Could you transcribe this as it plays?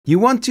You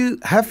want to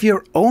have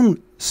your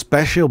own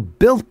special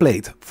build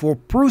plate for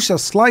Prusa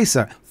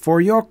Slicer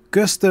for your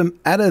custom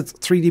added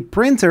 3D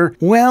printer?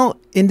 Well,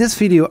 in this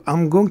video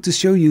I'm going to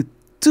show you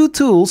two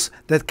tools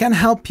that can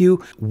help you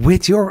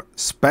with your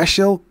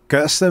special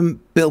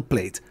custom build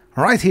plate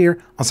right here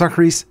on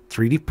Zachary's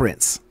 3D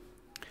Prints.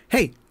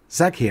 Hey,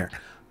 Zach here.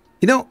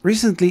 You know,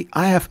 recently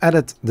I have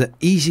added the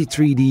Easy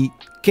 3D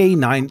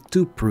K9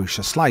 to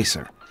Prusa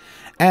Slicer.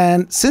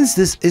 And since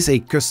this is a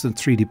custom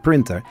 3D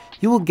printer,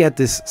 you will get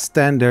this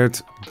standard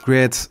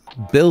grid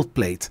build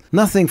plate.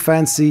 Nothing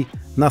fancy,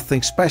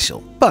 nothing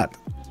special. But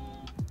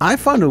I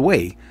found a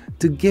way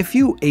to give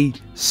you a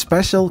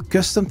special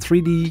custom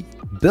 3D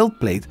build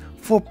plate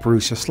for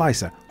Prusa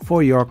Slicer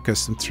for your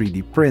custom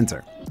 3D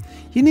printer.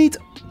 You need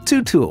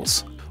two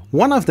tools.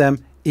 One of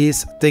them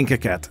is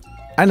Tinkercad.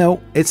 I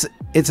know it's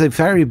a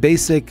very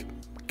basic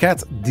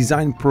CAD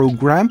design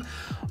program,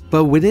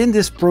 but within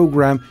this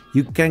program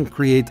you can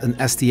create an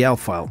STL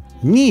file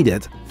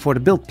needed for the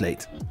build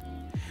plate.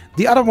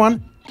 The other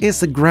one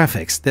is the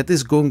graphics that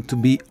is going to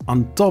be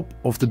on top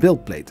of the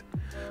build plate.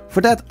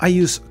 For that I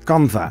use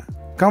Canva.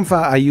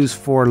 Canva I use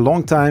for a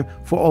long time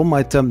for all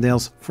my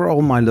thumbnails, for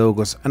all my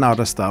logos and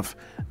other stuff,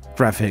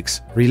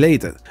 graphics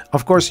related.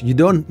 Of course you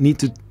don't need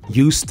to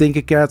use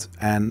Tinkercad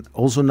and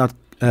also not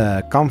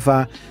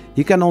Canva.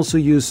 You can also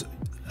use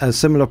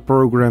similar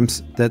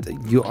programs that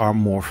you are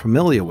more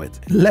familiar with.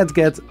 Let's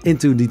get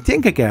into the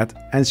Tinkercad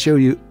and show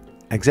you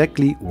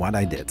exactly what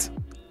I did.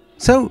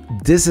 So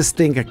this is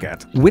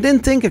Tinkercad. Within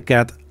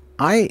Tinkercad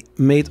I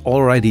made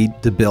already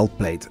the build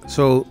plate.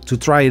 So to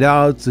try it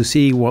out, to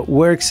see what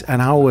works and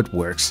how it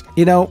works.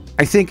 You know,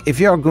 I think if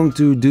you are going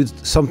to do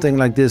something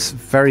like this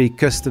very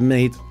custom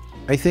made,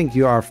 I think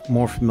you are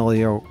more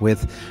familiar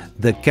with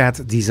the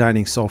CAD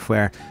designing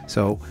software.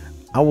 So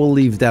I will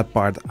leave that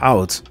part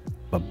out.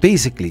 But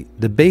basically,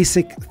 the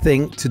basic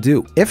thing to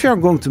do, if you're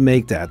going to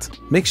make that,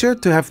 make sure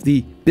to have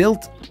the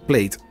build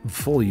plate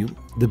volume,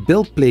 the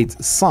build plate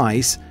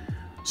size,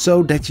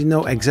 so that you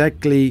know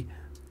exactly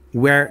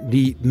where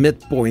the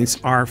midpoints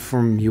are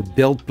from your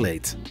build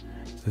plate.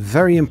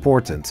 Very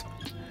important.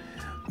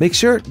 Make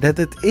sure that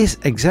it is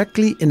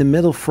exactly in the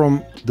middle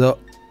from the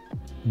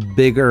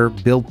bigger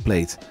build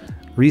plate.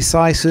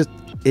 Resize it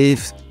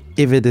if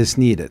it is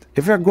needed.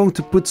 If you're going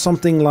to put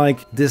something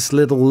like this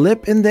little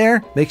lip in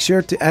there, make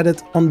sure to add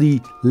it on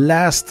the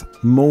last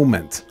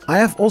moment. I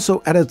have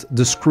also added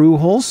the screw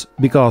holes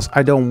because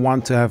I don't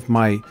want to have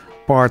my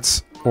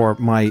parts or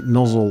my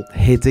nozzle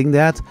hitting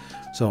that.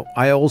 So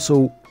I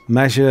also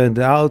measured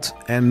it out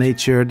and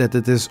made sure that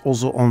it is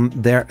also on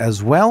there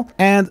as well.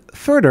 And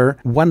further,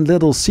 one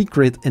little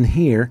secret in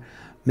here,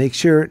 make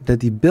sure that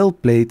the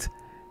build plate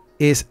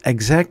is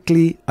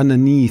exactly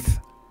underneath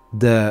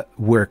the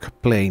work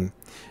plane.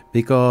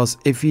 Because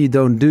if you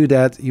don't do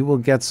that, you will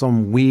get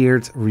some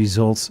weird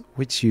results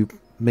which you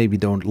maybe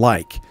don't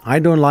like. I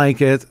don't like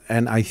it,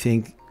 and I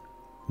think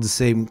the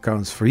same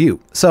counts for you.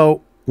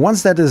 So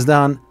once that is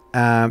done,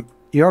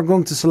 you are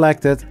going to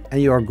select it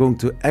and you are going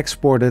to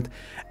export it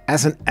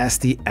as an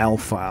STL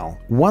file.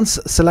 Once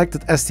selected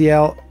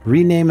STL,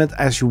 rename it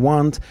as you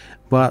want,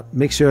 but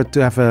make sure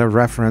to have a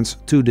reference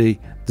to the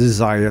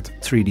desired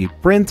 3D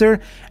printer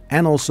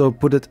and also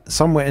put it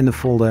somewhere in the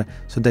folder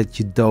so that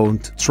you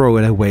don't throw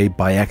it away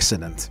by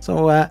accident.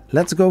 So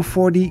let's go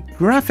for the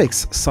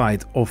graphics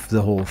side of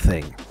the whole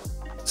thing.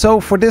 So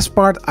for this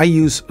part I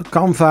use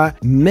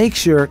Canva. Make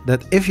sure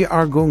that if you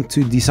are going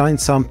to design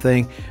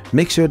something,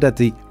 make sure that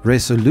the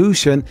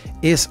resolution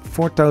is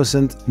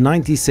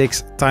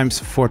 4096 times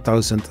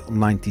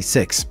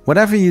 4096.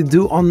 Whatever you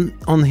do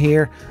on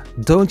here,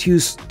 don't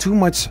use too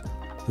much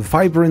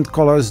vibrant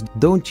colors,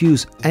 don't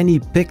use any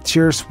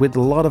pictures with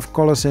a lot of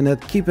colors in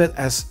it. Keep it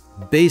as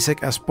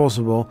basic as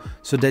possible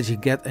so that you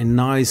get a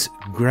nice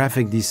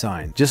graphic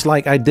design. Just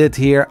like I did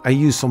here, I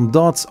used some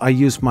dots, I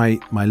used my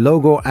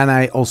logo, and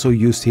I also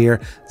used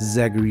here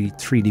Zachary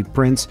 3D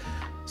prints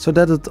so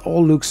that it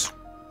all looks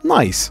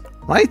nice,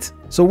 right?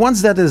 So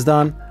once that is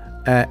done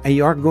and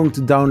you are going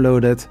to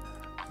download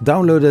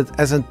it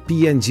as a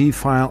PNG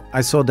file.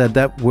 I saw that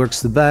that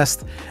works the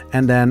best,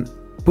 and then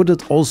put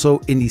it also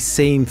in the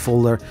same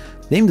folder.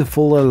 Name the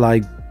folder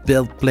like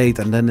build plate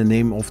and then the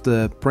name of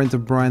the printer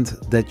brand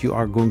that you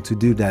are going to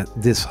do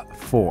this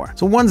for.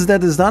 So once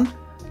that is done,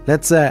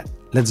 let's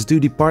do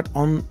the part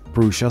on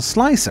Prusa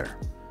Slicer.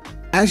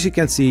 As you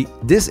can see,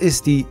 this is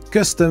the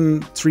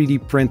custom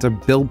 3D printer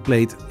build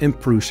plate in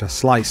Prusa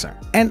Slicer.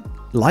 And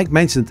like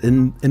mentioned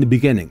in the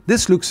beginning,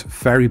 this looks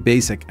very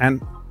basic,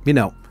 and you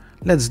know,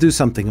 let's do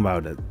something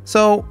about it.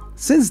 So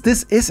since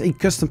this is a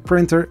custom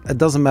printer, it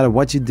doesn't matter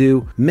what you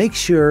do, make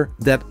sure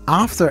that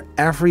after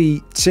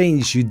every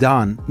change you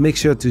done, make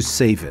sure to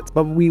save it.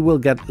 But we will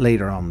get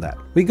later on that.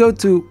 We go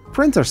to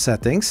printer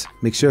settings,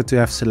 make sure to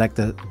have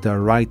selected the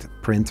right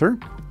printer.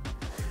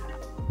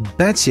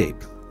 Bed shape,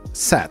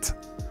 set.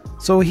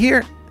 So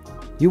here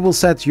you will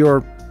set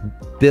your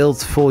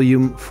build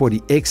volume for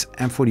the X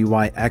and for the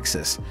Y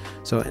axis.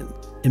 So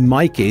in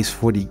my case,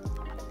 for the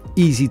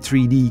Easy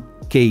 3D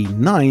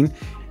K9,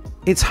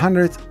 it's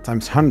 100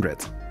 times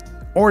 100.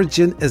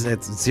 origin is at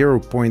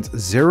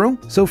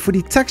 0.0. So for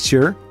the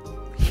texture,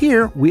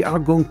 here we are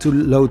going to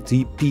load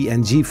the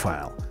PNG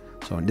file.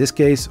 So in this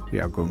case, we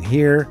are going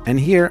here, and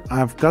here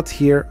I've got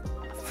here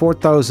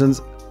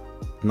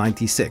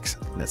 4096.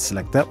 Let's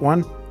select that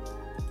one,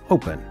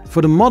 open.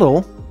 For the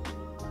model,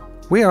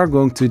 we are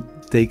going to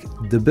take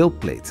the build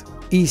plate.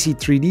 Easy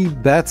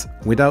 3D bed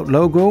without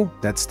logo,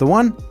 that's the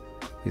one.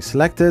 You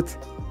select it,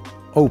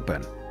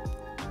 open.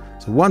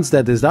 So once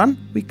that is done,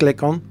 we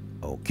click on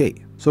OK.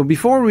 So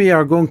before we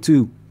are going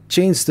to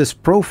change this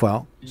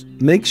profile,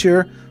 make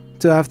sure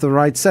to have the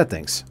right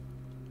settings.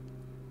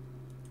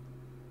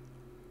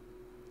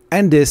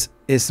 And this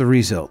is the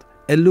result.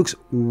 It looks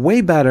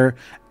way better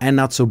and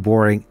not so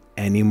boring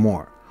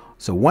anymore.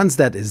 So once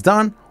that is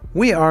done,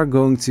 we are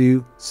going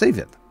to save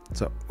it.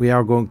 So we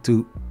are going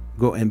to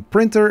go in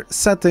printer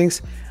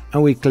settings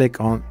and we click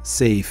on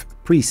save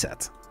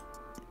preset.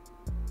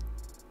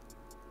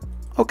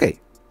 Okay.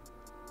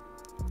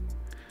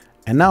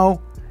 And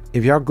now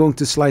if you are going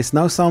to slice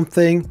now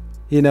something,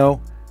 you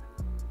know,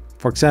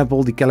 for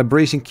example, the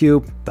calibration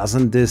cube,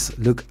 doesn't this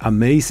look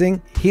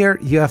amazing? Here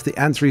you have the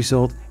end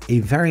result,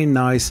 a very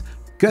nice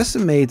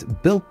custom made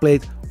build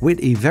plate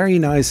with a very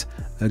nice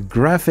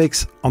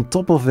graphics on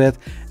top of it.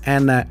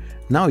 And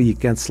now you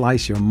can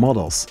slice your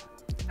models.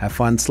 Have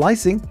fun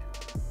slicing.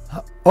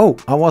 Oh,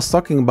 I was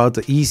talking about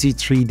the Easy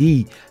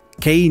 3D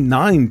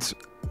K9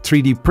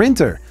 3D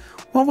printer.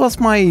 What was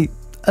my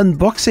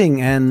unboxing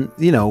and,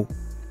 you know,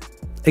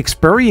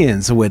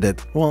 experience with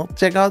it? Well,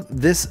 check out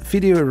this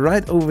video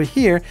right over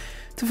here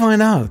to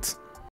find out.